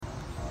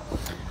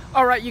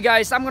All right, you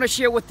guys, I'm gonna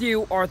share with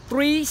you our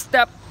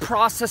 3-step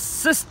process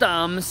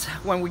systems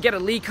when we get a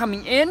lead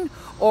coming in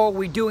or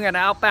we're doing an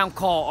outbound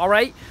call, all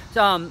right?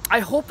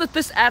 I hope that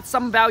this adds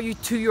some value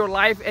to your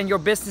life and your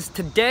business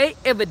today.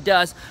 If it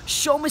does,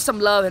 show me some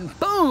love and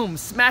boom,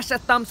 smash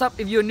that thumbs up.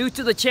 If you're new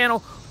to the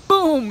channel,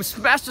 boom,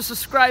 smash the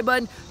subscribe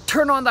button,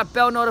 turn on that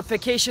bell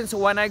notification so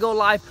when I go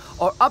live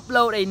or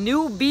upload a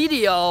new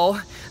video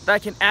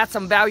that can add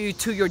some value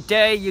to your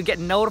day, you get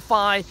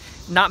notified,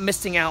 not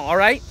missing out, all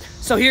right?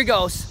 So here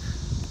goes.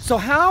 So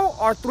how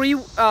our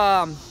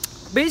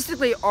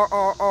basically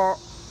our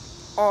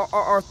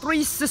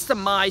 3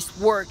 systemized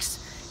works,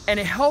 and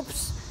it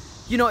helps,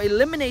 you know,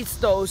 eliminates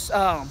those,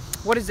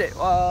 it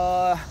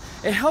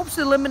helps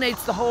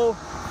eliminates the whole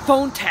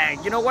phone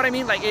tag, you know what I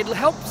mean? Like it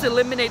helps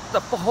eliminate the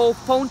whole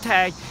phone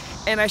tag,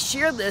 and I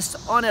share this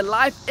on a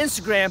live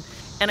Instagram,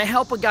 and I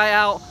help a guy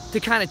out to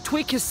kind of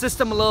tweak his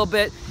system a little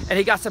bit, and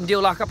he got some deal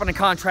locked up on a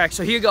contract.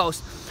 So here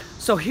goes.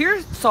 So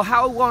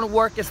how it want to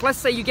work is, let's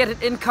say you get an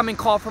incoming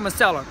call from a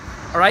seller,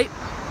 all right?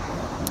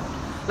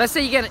 Let's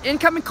say you get an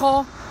incoming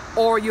call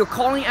or you're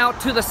calling out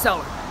to the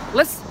seller.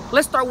 Let's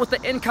start with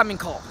the incoming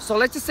call. So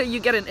let's just say you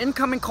get an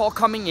incoming call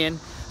coming in.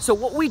 So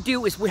what we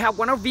do is we have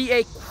one of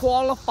VA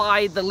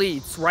qualify the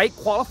leads, right?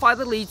 Qualify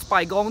the leads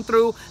by going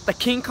through the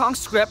King Kong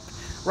script,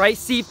 right?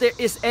 See if there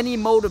is any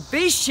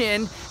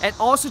motivation, and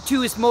also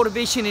too is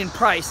motivation in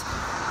price.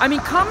 I mean,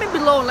 comment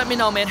below and let me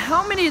know, man,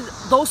 how many of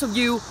those of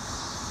you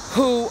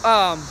who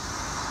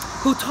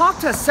talked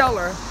to a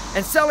seller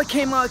and seller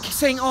came out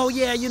saying, oh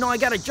yeah, you know, I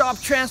got a job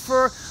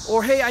transfer,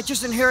 or hey, I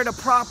just inherited a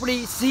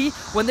property. See,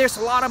 when there's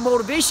a lot of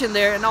motivation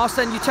there, and all of a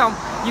sudden you tell them,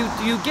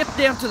 you get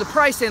down to the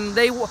price and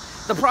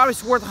the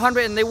property's worth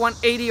 100 and they want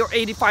 80 or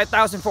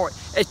 85,000 for it.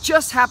 It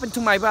just happened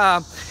to my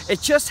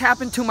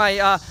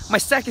my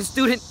second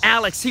student,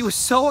 Alex. He was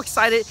so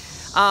excited.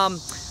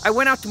 I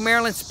went out to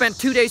Maryland, spent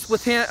 2 days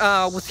with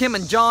him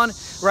and John,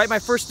 right? My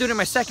first student,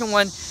 my second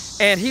one.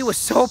 And he was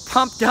so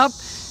pumped up,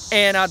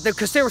 and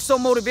because they were so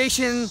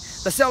motivation,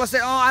 the seller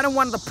said, oh, I don't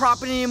want the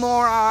property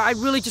anymore, I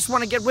really just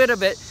want to get rid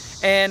of it.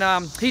 And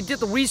he did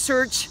the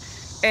research,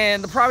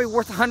 and the property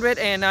worth 100,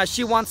 and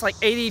she wants like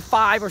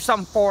 85 or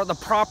something for the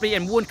property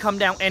and wouldn't come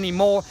down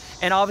anymore.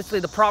 And obviously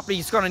the property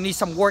is going to need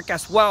some work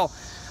as well.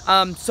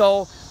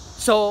 So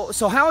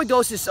how it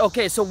goes is,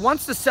 okay, so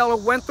once the seller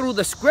went through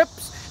the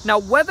scripts, now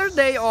whether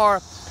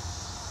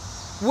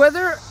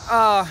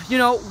you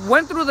know,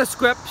 went through the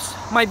scripts,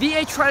 my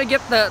VA try to get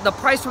the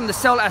price from the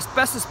seller as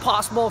best as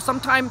possible.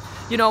 Sometimes,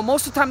 you know,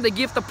 most of the time they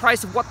give the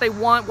price of what they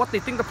want, what they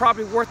think the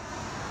property worth,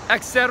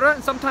 etc.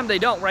 And sometimes they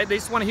don't, right? They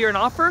just want to hear an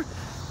offer.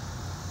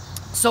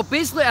 So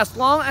basically, as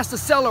long as the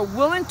seller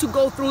willing to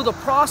go through the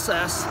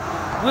process,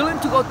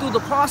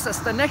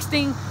 the next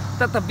thing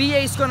that the VA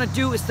is going to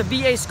do is the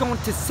VA is going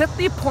to set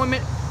the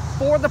appointment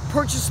for the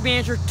purchase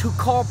manager to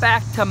call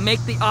back to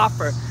make the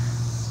offer.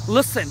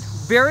 Listen,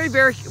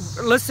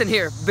 listen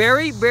here,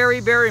 very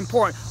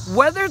important.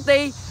 Whether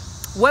they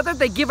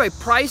give a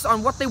price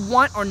on what they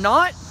want or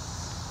not,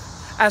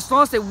 as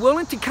long as they're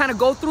willing to kind of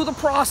go through the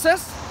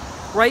process,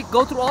 right?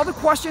 Go through all the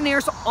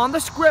questionnaires on the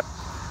script,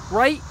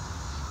 right?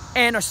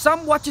 And or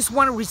somewhat just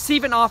want to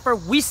receive an offer,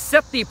 we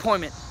set the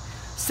appointment.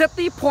 Set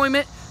the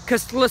appointment,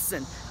 because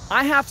listen,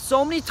 I have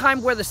so many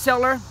times where the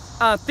seller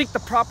think the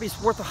property is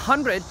worth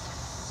 100,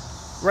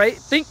 right?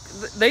 They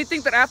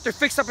think that after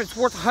fix up it's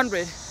worth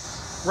 100,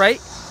 right?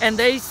 And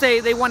they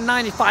say they want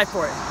 95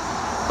 for it.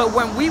 But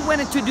when we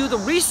went in to do the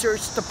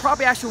research, the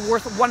property actually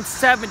worth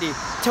 170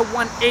 to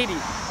 180.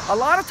 A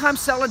lot of times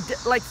seller,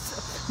 like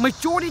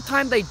majority of the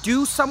time they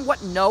do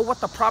somewhat know what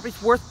the property's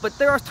worth, but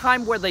there are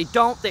times where they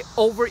don't. They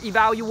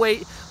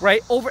over-evaluate,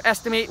 right?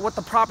 Overestimate what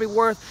the property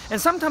worth, and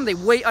sometimes they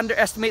way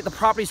underestimate the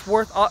property's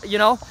worth, you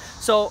know?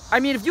 So, I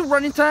mean, if you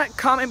run into that,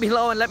 comment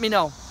below and let me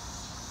know.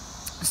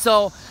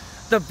 So,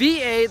 the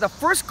VA, the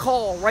first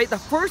call, right? The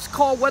first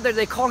call, whether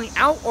they're calling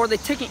out or they're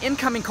taking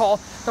incoming call,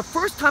 the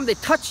first time they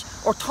touch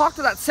or talk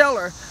to that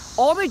seller,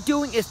 all they're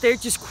doing is they're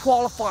just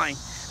qualifying.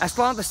 As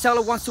long as the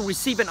seller wants to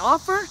receive an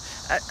offer,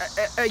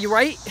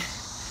 right?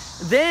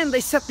 Then they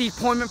set the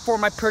appointment for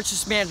my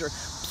purchase manager.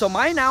 So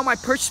my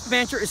purchase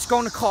manager is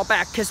going to call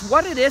back, because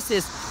what it is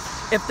if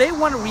they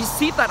want to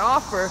receive that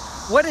offer,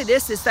 what it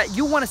is that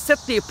you want to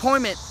set the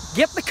appointment,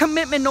 get the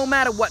commitment no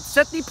matter what.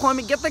 Set the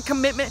appointment, get the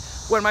commitment.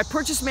 When my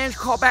purchase manager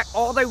call back,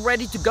 all they're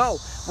ready to go,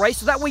 right?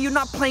 So that way you're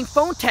not playing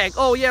phone tag.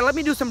 Oh yeah, let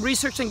me do some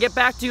research and get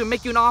back to you and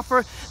make you an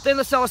offer. Then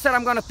the seller said,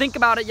 I'm going to think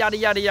about it, yada,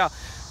 yada, yada.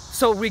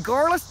 So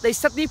regardless, they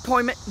set the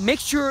appointment,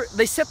 make sure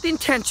they set the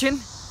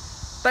intention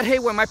that, hey,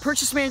 when my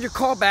purchase manager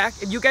call back,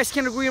 if you guys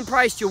can agree on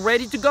price, you're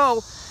ready to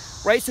go,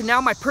 right? So now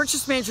my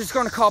purchase manager is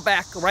going to call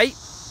back, right?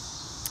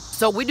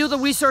 So we do the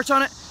research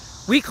on it,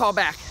 we call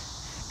back.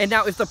 And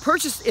now if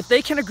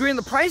they can agree on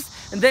the price,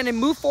 and then they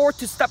move forward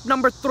to step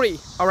number 3,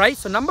 all right?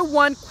 So number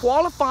 1,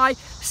 qualify,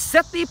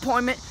 set the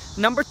appointment.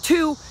 Number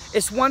 2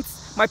 is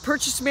once my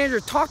purchase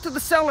manager talk to the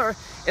seller,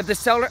 if the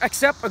seller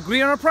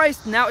agree on a price,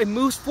 now it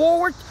moves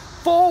forward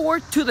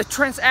to the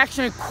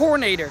transaction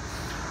coordinator.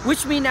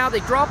 which means now they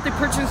drop the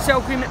purchase and sale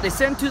agreement, they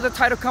send to the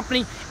title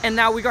company, and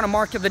now we're gonna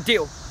market the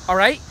deal, all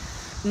right?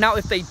 Now,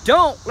 if they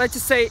don't, let's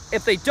just say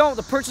if they don't,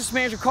 the purchase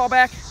manager call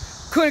back,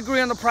 couldn't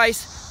agree on the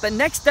price. The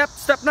next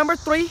step number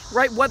 3,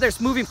 right? Whether it's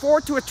moving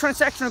forward to a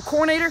transactional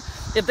coordinator,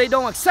 if they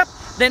don't accept,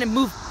 then it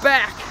moves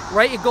back,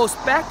 right? It goes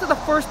back to the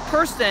first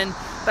person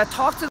that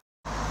talked to.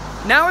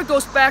 Now it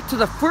goes back to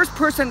the first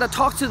person that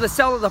talked to the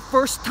seller the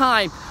first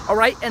time, all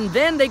right? And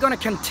then they're gonna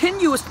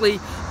continuously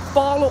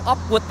follow up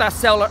with that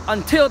seller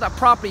until that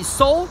property is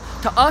sold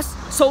to us,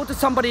 sold to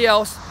somebody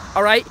else,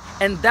 all right?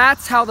 And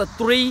that's how the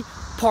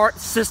 3-part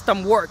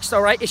system works,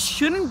 all right? It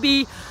shouldn't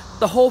be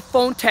the whole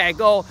phone tag,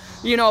 go,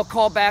 you know,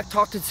 call back,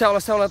 talk to the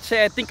seller,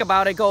 say, think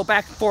about it, go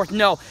back and forth.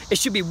 No, it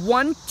should be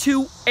 1,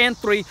 2, and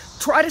 3.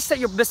 Try to set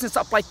your business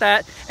up like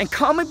that, and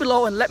comment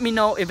below and let me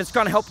know if it's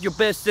gonna help your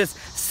business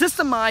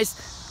systemize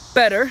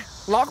better,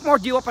 lock more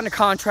deal up on the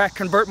contract,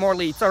 convert more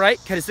leads, all right?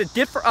 Because it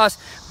did for us.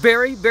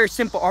 Very, very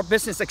simple. Our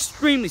business is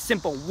extremely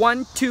simple.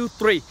 1, 2,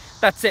 3.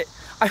 That's it.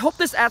 I hope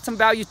this adds some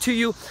value to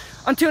you.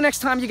 Until next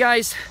time, you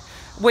guys,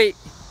 wait.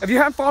 If you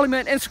haven't followed me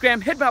on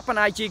Instagram, hit me up on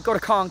IG, go to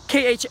Khang,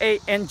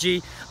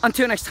 Khang.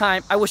 Until next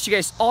time, I wish you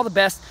guys all the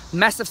best.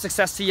 Massive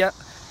success to you.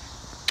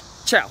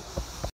 Ciao.